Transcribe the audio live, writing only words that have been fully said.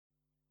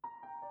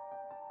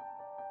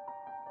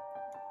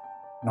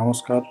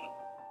নমস্কার।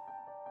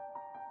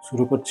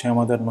 শুরু করছি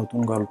আমাদের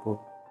নতুন গল্প,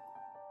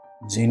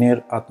 জিনের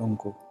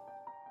আতঙ্ক।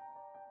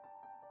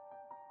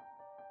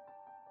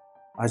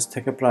 আজ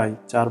থেকে প্রায়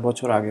 4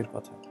 বছর আগের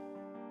কথা।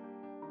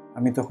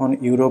 আমি তখন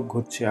ইউরোপ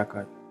ঘুরছি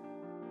একাই।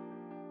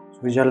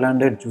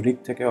 সুইজারল্যান্ডের জুরিক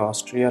থেকে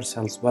অস্ট্রিয়ার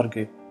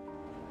স্যালসবার্গে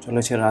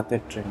চলেছে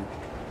রাতের ট্রেনে।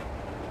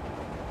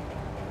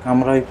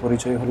 কামরায়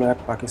পরিচয় হলো এক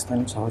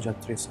পাকিস্তানি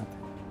সহযাত্রীর সাথে।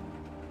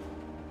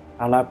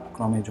 আলাপ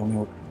ক্রমে জমে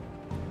উঠল।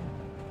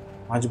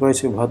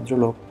 মাঝবয়সী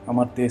ভদ্রলোক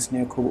আমার দেশ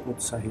নিয়ে খুব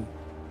উৎসাহী।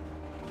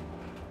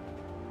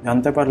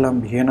 জানতে পারলাম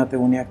ভিয়েনাতে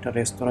উনি একটা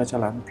রেস্তোরাঁ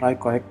চালান প্রায়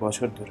কয়েক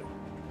বছর ধরে।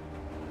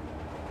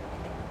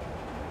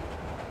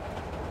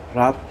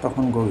 রাত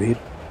তখন গভীর।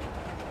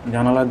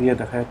 জানালা দিয়ে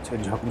দেখা যাচ্ছে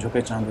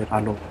ঝকঝকে চাঁদের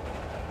আলো,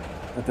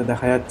 তাতে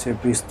দেখা যাচ্ছে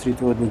বিস্তৃত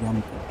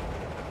দিগন্ত।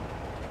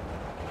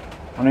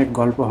 অনেক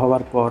গল্প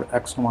হওয়ার পর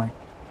এক সময়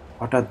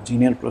হঠাৎ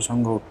জিনের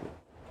প্রসঙ্গ উঠল।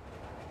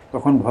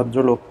 তখন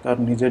ভদ্রলোক তার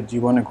নিজের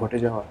জীবনে ঘটে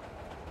যাওয়া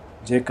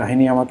যে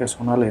কাহিনী আমাকে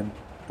শোনালেন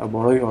তা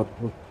বড়ই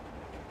অদ্ভুত।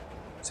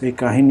 সেই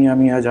কাহিনী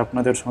আমি আজ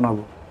আপনাদের শোনাব,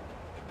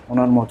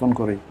 ওনার মতন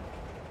করেই।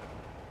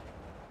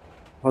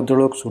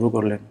 ভদ্রলোক শুরু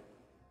করলেন।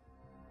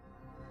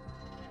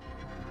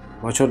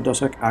 বছর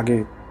 10 আগে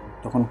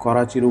তখন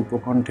করাচির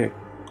উপকণ্ঠে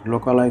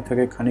লোকালয়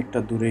থেকে খানিকটা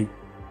দূরেই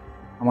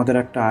আমাদের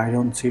একটা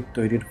আয়রন শিট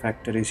তৈরির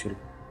ফ্যাক্টরি ছিল।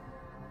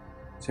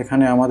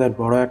 সেখানে আমাদের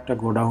বড় একটা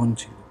গোডাউন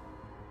ছিল।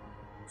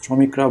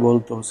 শ্রমিকরা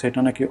বলতো সেটা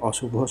নাকি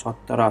অশুভ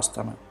সত্তার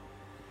আস্তানা।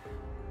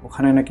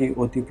 ওখানে নাকি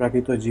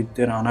অতিপ্রাকৃত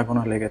জীবদের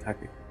আনাগোনা লেগে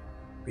থাকে,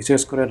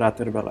 বিশেষ করে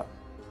রাতের বেলা।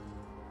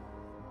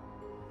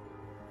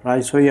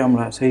 প্রায়শই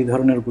আমরা সেই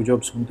ধরনের গুজব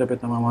শুনতে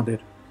পেতাম আমাদের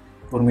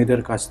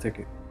কর্মীদের কাছ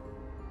থেকে।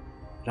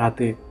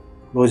 রাতে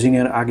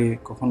ক্লোজিংয়ের আগে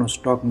কখনো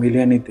স্টক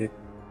মিলিয়ে নিতে,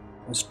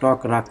 স্টক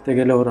রাখতে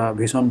গেলে ওরা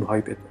ভীষণ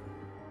ভয় পেত।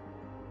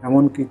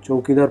 এমনকি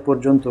চৌকিদার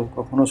পর্যন্ত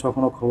কখনো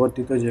সখনো খবর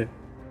দিত যে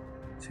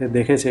সে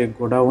দেখেছে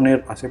গোডাউনের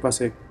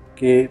আশেপাশে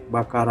কে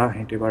বা কারা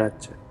হেঁটে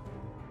বেড়াচ্ছে,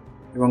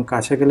 এবং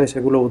কাছে গেলে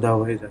সেগুলো উধাও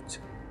হয়ে যাচ্ছে।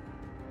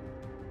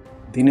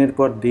 দিনের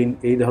পর দিন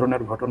এই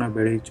ধরনের ঘটনা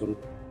বেড়েই চলল।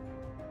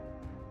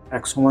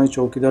 এক সময়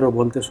চৌকিদারও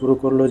বলতে শুরু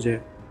করলো যে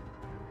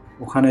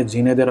ওখানে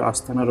জিনেদের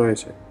আস্তানা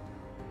রয়েছে।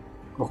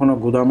 কখনো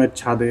গুদামের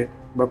ছাদে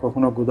বা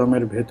কখনো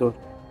গুদামের ভেতর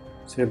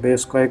সে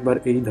বেশ কয়েকবার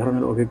এই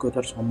ধরনের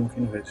অভিজ্ঞতার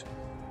সম্মুখীন হয়েছে।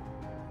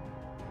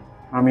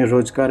 আমি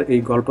রোজকার এই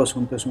গল্প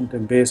শুনতে শুনতে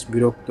বেশ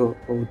বিরক্ত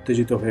ও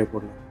উত্তেজিত হয়ে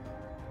পড়লাম।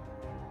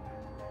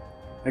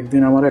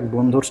 একদিন আমার এক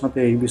বন্ধুর সাথে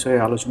এই বিষয়ে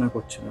আলোচনা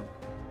করছিলাম।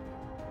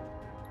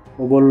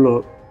 ও বলল,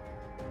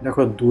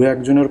 দেখো, 2-1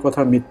 জনের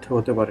কথা মিথ্যে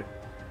হতে পারে,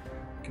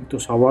 কিন্তু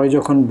সবাই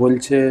যখন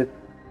বলছে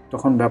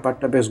তখন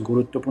ব্যাপারটা বেশ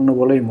গুরুত্বপূর্ণ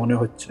বলেই মনে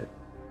হচ্ছে।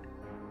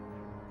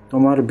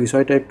 তোমার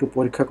বিষয়টা একটু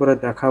পরীক্ষা করে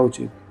দেখা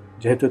উচিত,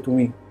 যেহেতু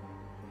তুমি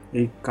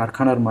এই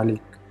কারখানার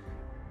মালিক।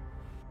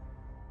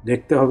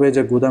 দেখতে হবে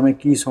যে গুদামে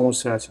কী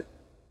সমস্যা আছে,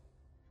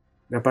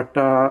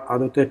 ব্যাপারটা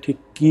আদতে ঠিক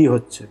কী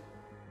হচ্ছে।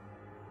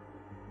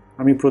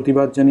 আমি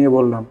প্রতিবাদ জানিয়ে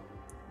বললাম,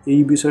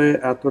 এই বিষয়ে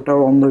এতটাও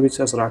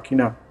অন্ধবিশ্বাস রাখি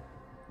না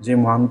যে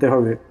মানতে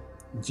হবে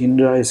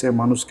জিনরা এসে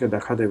মানুষকে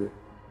দেখা দেবে।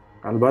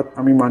 আলবাত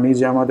আমি মানি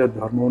যে আমাদের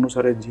ধর্ম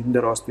অনুসারে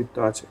জিনদের অস্তিত্ব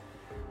আছে,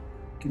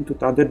 কিন্তু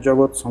তাদের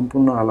জগৎ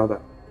সম্পূর্ণ আলাদা।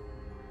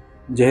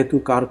 যেহেতু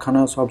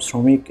কারখানা সব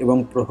শ্রমিক এবং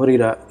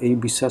প্রহরীরা এই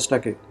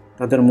বিশ্বাসটাকে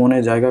তাদের মনে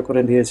জায়গা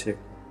করে দিয়েছে,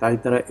 তাই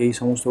তারা এই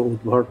সমস্ত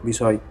উদ্ভট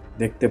বিষয়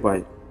দেখতে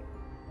পায়।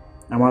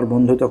 আমার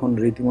বন্ধু তখন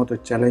রীতিমতো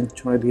চ্যালেঞ্জ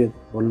ছুঁড়ে দিয়ে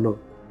বলল,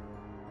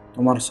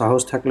 তোমার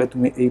সাহস থাকলে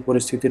তুমি এই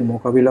পরিস্থিতির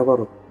মোকাবিলা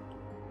করো,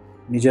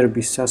 নিজের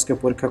বিশ্বাসকে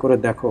পরীক্ষা করে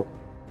দেখো,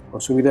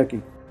 অসুবিধা কী?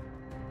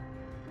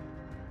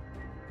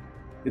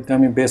 এতে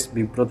আমি বেশ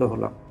বিব্রত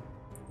হলাম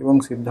এবং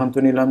সিদ্ধান্ত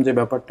নিলাম যে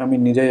ব্যাপারটা আমি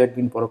নিজেই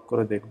একদিন পরখ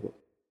করে দেখব।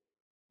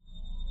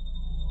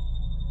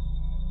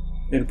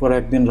 এরপর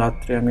একদিন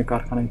রাত্রে আমি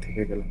কারখানায়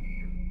থেকে গেলাম।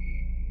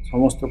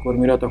 সমস্ত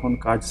কর্মীরা তখন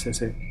কাজ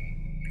শেষে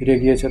ফিরে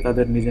গিয়েছে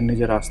তাদের নিজের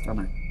নিজের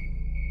আস্তানায়।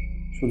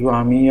 শুধু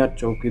আমি আর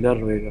চৌকিদার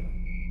রয়ে গেলাম।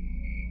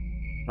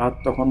 রাত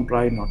তখন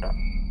প্রায় 9টা।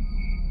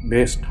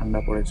 বেশ ঠান্ডা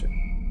পড়েছে।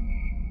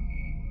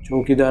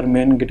 চৌকিদার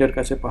মেন গেটের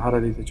কাছে পাহারা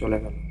দিতে চলে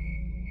গেল।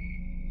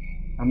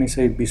 আমি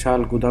সেই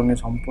বিশাল গুদামে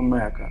সম্পূর্ণ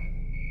একা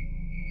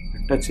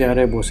একটা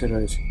চেয়ারে বসে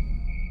রয়েছি।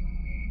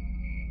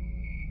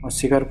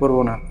 অস্বীকার করব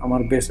না,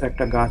 আমার বেশ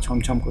একটা গা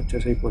ছমছম করছে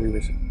সেই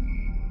পরিবেশে।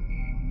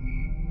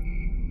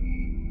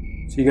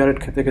 সিগারেট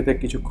খেতে খেতে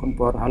কিছুক্ষণ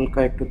পর হালকা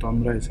একটু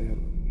তন্দ্রা এসে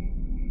গেল।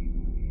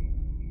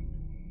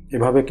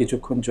 এভাবে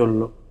কিছুক্ষণ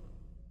চলল।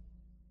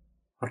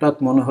 হঠাৎ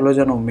মনে হলো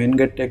যেন মেন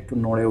গেটটা একটু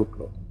নড়ে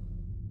উঠল।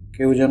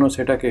 কেউ যেন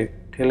সেটাকে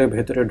ঠেলে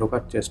ভেতরে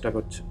ঢোকার চেষ্টা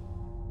করছে।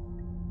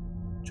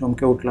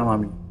 চমকে উঠলাম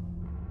আমি।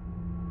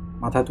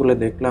 মাথা তুলে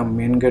দেখলাম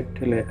মেন গেট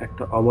ঠেলে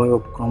একটা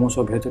অবয়ব ক্রমশ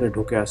ভেতরে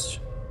ঢুকে আসছে।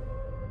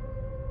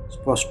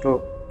 স্পষ্ট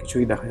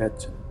কিছুই দেখা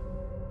যাচ্ছে না।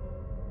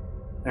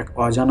 এক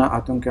অজানা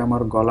আতঙ্কে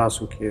আমার গলা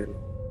শুকিয়ে এলো।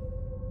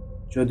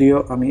 যদিও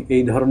আমি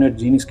এই ধরনের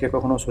জিনিসকে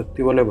কখনো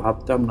সত্যি বলে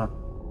ভাবতাম না,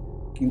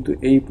 কিন্তু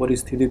এই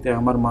পরিস্থিতিতে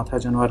আমার মাথা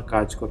যেন আর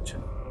কাজ করছে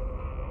না।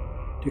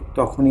 ঠিক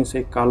তখনই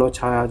সেই কালো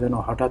ছায়া যেন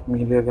হঠাৎ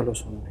মিলিয়ে গেল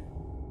শূন্যে।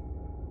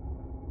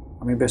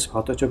 আমি বেশ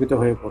হতচকিত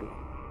হয়ে পড়লাম।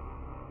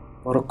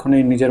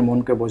 পরক্ষণেই নিজের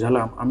মনকে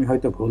বোঝালাম আমি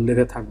হয়তো ভুল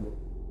দেখে থাকবো।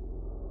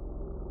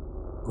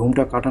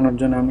 ঘুমটা কাটানোর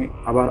জন্য আমি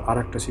আবার আর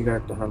একটা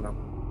সিগারেট ধরালাম।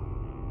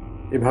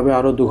 এভাবে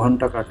আরও 2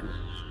 ঘন্টা কাটল।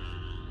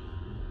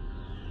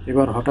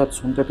 এবার হঠাৎ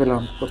শুনতে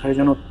পেলাম কোথায়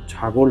যেন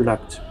ছাগল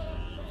ডাকছে,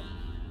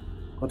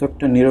 কত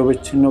একটা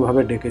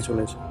নিরবিচ্ছিন্নভাবে ডেকে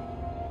চলেছে।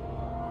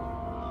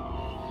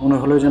 মনে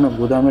হলো যেন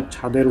গুদামের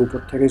ছাদের উপর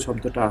থেকেই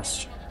শব্দটা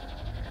আসছে।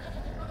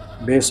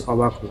 বেশ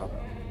অবাক হলাম,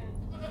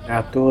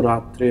 এত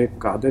রাত্রে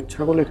কাদের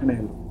ছাগল এখানে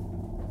এলো?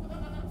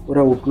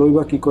 ওরা উঠলই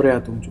বা কি করে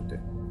এত উঁচুতে?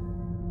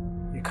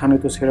 এখানে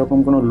তো সেরকম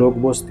কোনো লোক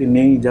বস্তি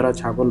নেই যারা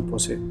ছাগল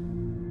পোষে,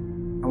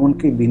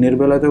 এমনকি দিনের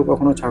বেলাতেও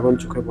কখনো ছাগল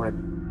চোখে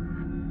পড়েনি।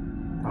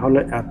 তাহলে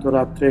এত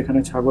রাত্রে এখানে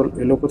ছাগল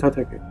এলো কোথা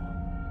থেকে?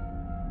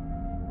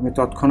 আমি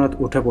তৎক্ষণাৎ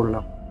উঠে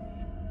পড়লাম।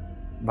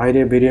 বাইরে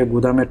বেরিয়ে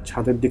গুদামের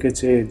ছাদের দিকে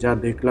চেয়ে যা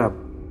দেখলাম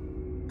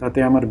তাতে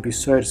আমার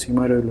বিস্ময়ের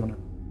সীমা রইল না।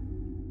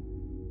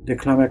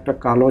 দেখলাম একটা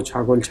কালো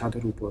ছাগল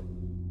ছাদের উপর,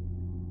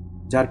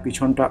 যার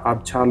পিছনটা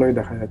আবছা আলোয়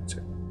দেখা যাচ্ছে।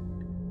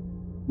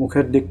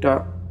 মুখের দিকটা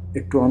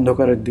একটু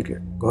অন্ধকারের দিকে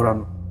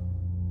ঘোরানো।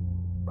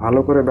 ভালো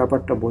করে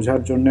ব্যাপারটা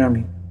বোঝার জন্য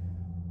আমি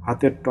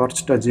হাতের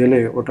টর্চটা জেলে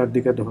ওটার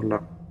দিকে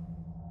ধরলাম।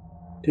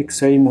 ঠিক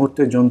সেই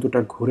মুহূর্তে জন্তুটা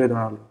ঘুরে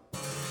দাঁড়ালো।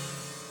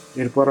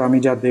 এরপর আমি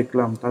যা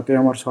দেখলাম তাতে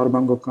আমার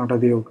সর্বাঙ্গ কাঁটা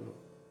দিয়ে উঠল।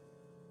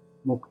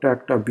 মুখটা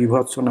একটা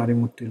বীভৎস নারী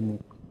মূর্তির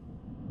মুখ,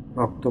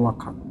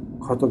 রক্তমাখা,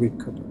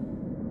 ক্ষতবিক্ষত।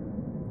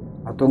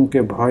 আতঙ্কে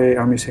ভয়ে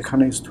আমি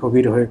সেখানেই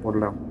স্থবির হয়ে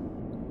পড়লাম।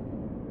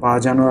 পা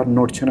যেন আর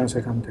নড়ছে না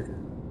সেখান থেকে,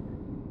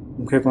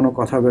 মুখে কোনো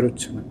কথা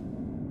বেরোচ্ছে না।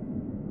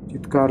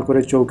 চিৎকার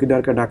করে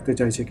চৌকিদারকে ডাকতে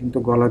চাইছে, কিন্তু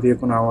গলা দিয়ে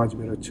কোনো আওয়াজ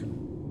বেরোচ্ছে না।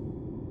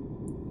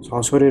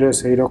 সশরীরে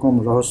সেই রকম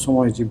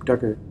রহস্যময়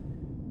জীবটাকে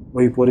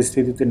ওই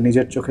পরিস্থিতিতে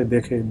নিজের চোখে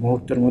দেখে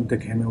মুহূর্তের মধ্যে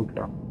ঘেমে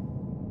উঠলাম।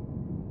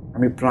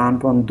 আমি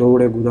প্রাণপণ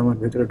দৌড়ে গুদামের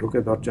ভেতরে ঢুকে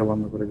দরজা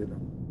বন্ধ করে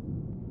দিলাম।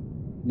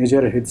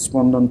 নিজের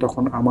হৃদস্পন্দন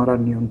তখন আমার আর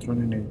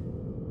নিয়ন্ত্রণে নেই।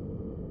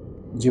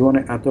 জীবনে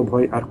এত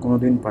ভয় আর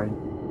কোনোদিন পাইনি।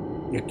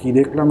 এ কি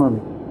দেখলাম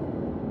আমি?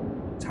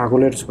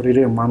 ছাগলের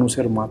শরীরে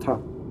মানুষের মাথা।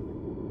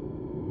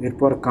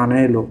 এরপর কানে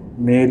এলো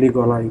মেয়েলি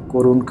গলায়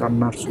করুণ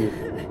কান্নার সুর।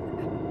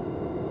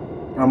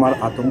 আমার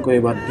আতঙ্ক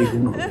এবার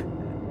দ্বিগুণ হলো।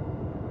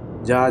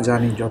 যা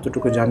জানি,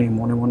 যতটুকু জানি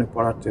মনে মনে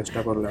পড়ার চেষ্টা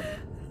করলাম।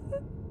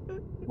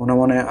 মনে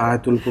মনে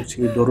আয়াতুল কুরসি,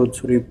 দরুদ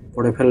শরীফ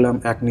পড়ে ফেললাম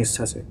এক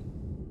নিঃশ্বাসে।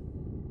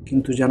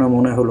 কিন্তু যেন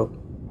মনে হলো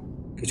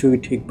কিছুই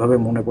ঠিকভাবে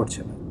মনে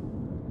পড়ছে না।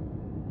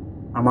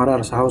 আমার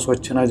আর সাহস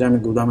হচ্ছে না যে আমি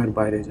গুদামের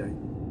বাইরে যাই।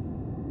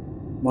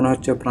 মনে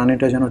হচ্ছে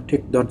প্রাণীটা যেন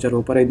ঠিক দরজার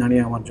ওপারেই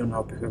দাঁড়িয়ে আমার জন্য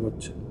অপেক্ষা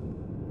করছে।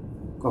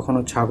 কখনো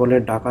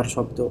ছাগলের ডাকার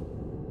শব্দ,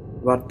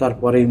 আবার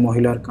তারপরেই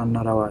মহিলার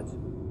কান্নার আওয়াজ,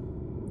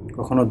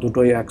 কখনো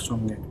দুটোই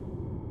একসঙ্গে।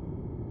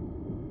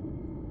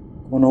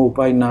 কোনো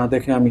উপায় না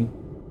দেখে আমি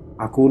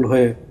আকুল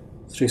হয়ে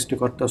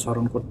সৃষ্টিকর্তা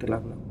স্মরণ করতে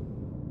লাগলাম।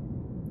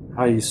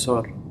 হায়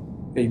ঈশ্বর,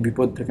 এই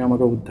বিপদ থেকে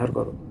আমাকে উদ্ধার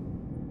করো।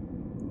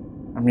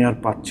 আমি আর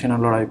পারছি না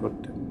লড়াই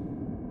করতে।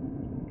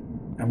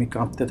 আমি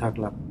কাঁপতে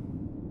থাকলাম।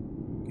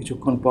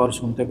 কিছুক্ষণ পর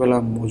শুনতে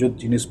পেলাম মজুদ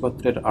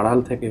জিনিসপত্রের আড়াল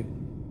থেকে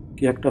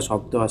কি একটা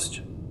শব্দ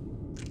আসছে।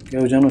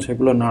 কেউ যেন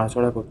সেগুলো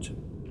নাড়াচাড়া করছে।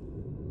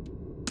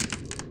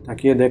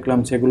 তাকিয়ে দেখলাম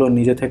সেগুলো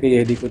নিজে থেকেই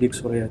এদিক ওদিক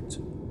সরে যাচ্ছে।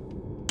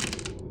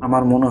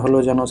 আমার মনে হলো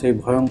যেন সেই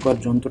ভয়ঙ্কর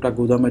জন্তুটা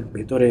গুদামের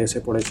ভিতরে এসে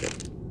পড়েছে।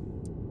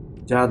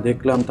 যা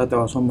দেখলাম তাতে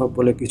অসম্ভব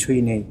বলে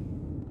কিছুই নেই।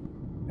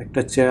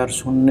 একটা চেয়ার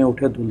শূন্যে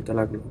উঠে দুলতে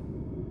লাগলো।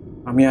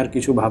 আমি আর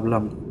কিছু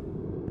ভাবলাম না।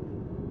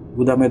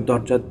 গুদামের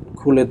দরজা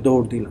খুলে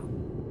দৌড় দিলাম।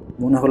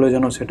 মনে হলো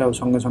যেন সেটাও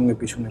সঙ্গে সঙ্গে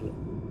পিছু নিল।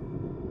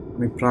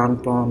 আমি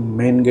প্রাণপণ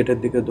মেন গেটের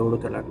দিকে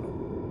দৌড়তে লাগলাম।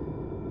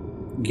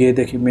 গিয়ে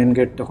দেখি মেন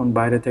গেট তখন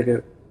বাইরে থেকে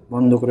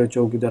বন্ধ করে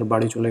চৌকিদার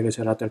বাড়ি চলে গেছে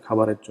রাতের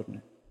খাবারের জন্য।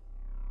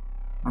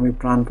 আমি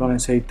প্রাণপণে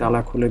সেই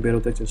তালা খুলে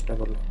বেরোতে চেষ্টা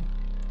করলাম।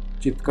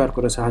 চিৎকার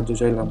করে সাহায্য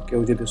চাইলাম,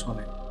 কেউ যদি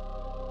শোনে।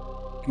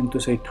 কিন্তু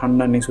সেই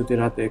ঠান্ডা নিশুতি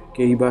রাতে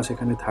কেই বা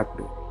সেখানে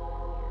থাকবে?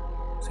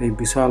 সেই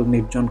বিশাল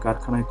নির্জন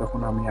কারখানায়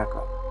তখন আমি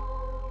একা।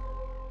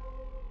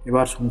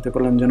 এবার শুনতে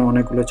পেলাম যেন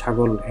অনেকগুলো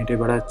ছাগল হেঁটে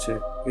বেড়াচ্ছে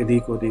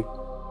এদিক ওদিক,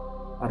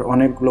 আর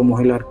অনেকগুলো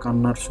মহিলার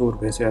কান্নার সুর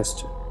ভেসে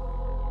আসছে।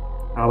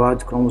 আওয়াজ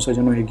ক্রমশ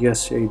যেন এগিয়ে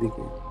আসছে এই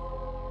দিকে।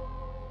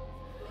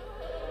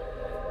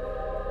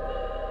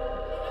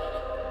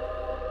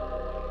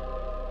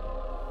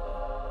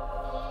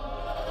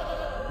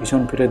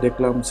 পিছন ফিরে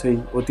দেখলাম সেই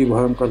অতি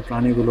ভয়ঙ্কর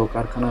প্রাণীগুলো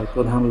কারখানার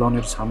প্রধান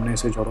লনের সামনে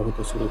এসে জড়ো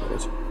হতে শুরু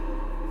করেছে।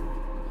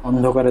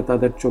 অন্ধকারে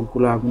তাদের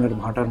চোখগুলো আগুনের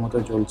ভাঁটার মতো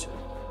জ্বলছে।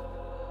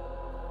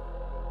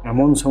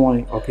 এমন সময়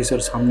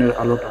অফিসের সামনের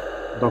আলোটা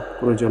দপ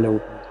করে জ্বলে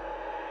উঠল।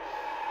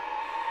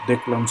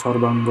 দেখলাম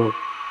সর্বাঙ্গ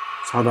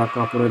সাদা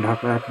কাপড়ে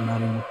ঢাকা এক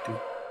নারী মূর্তি।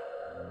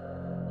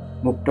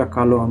 মুখটা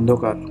কালো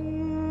অন্ধকার,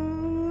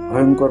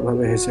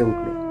 ভয়ঙ্করভাবে হেসে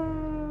উঠল।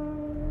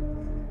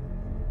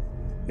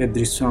 এ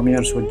দৃশ্য আমি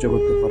আর সহ্য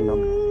করতে পারলাম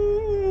না।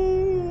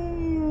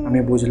 আমি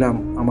বুঝলাম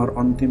আমার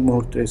অন্তিম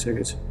মুহূর্ত এসে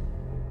গেছে।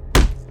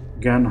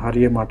 জ্ঞান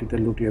হারিয়ে মাটিতে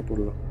লুটিয়ে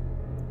পড়লাম।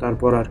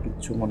 তারপর আর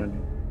কিচ্ছু মনে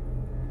নেই।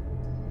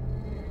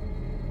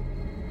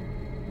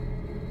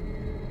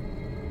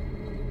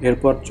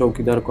 এরপর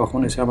চৌকিদার কখন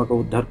এসে আমাকে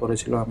উদ্ধার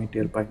করেছিল আমি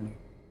টের পাইনি।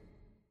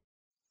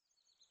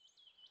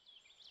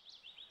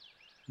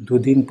 2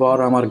 দিন পর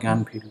আমার জ্ঞান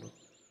ফিরল।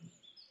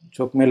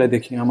 চোখ মেলে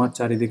দেখি আমার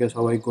চারিদিকে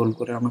সবাই গোল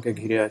করে আমাকে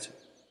ঘিরে আছে।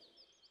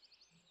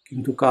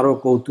 কিন্তু কারো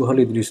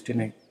কৌতূহলী দৃষ্টি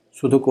নেই,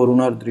 শুধু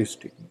করুণার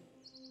দৃষ্টি।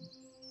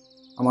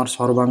 আমার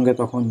সর্বাঙ্গে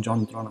তখন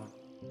যন্ত্রণা,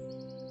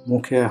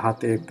 মুখে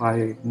হাতে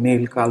পায়ে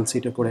নীল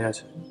কালশিটে পড়ে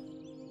আছে।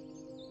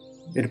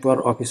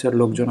 এরপর অফিসের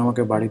লোকজন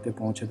আমাকে বাড়িতে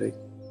পৌঁছে দেয়।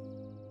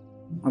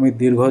 আমি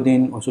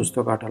দীর্ঘদিন অসুস্থ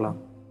কাটালাম।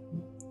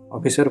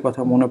 অফিসের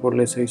কথা মনে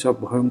পড়লে সেই সব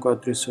ভয়ঙ্কর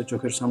দৃশ্য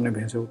চোখের সামনে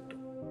ভেসে উঠত,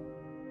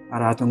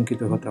 আর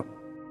আতঙ্কিত হতাম।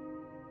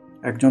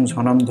 একজন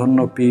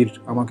স্বনামধন্য পীর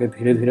আমাকে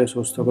ধীরে ধীরে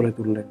সুস্থ করে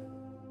তুললেন।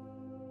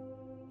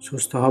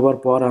 সুস্থ হবার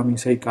পর আমি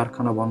সেই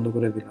কারখানা বন্ধ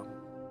করে দিলাম,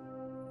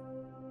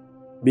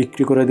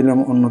 বিক্রি করে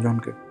দিলাম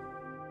অন্যজনকে।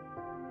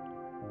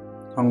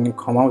 সঙ্গে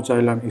ক্ষমাও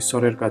চাইলাম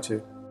ঈশ্বরের কাছে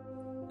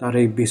তার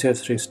এই বিশেষ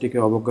সৃষ্টিকে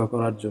অবজ্ঞা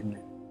করার জন্যে।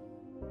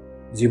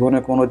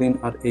 জীবনে কোনোদিন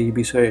আর এই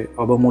বিষয়ে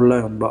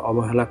অবমূল্যায়ন বা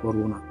অবহেলা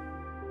করব না।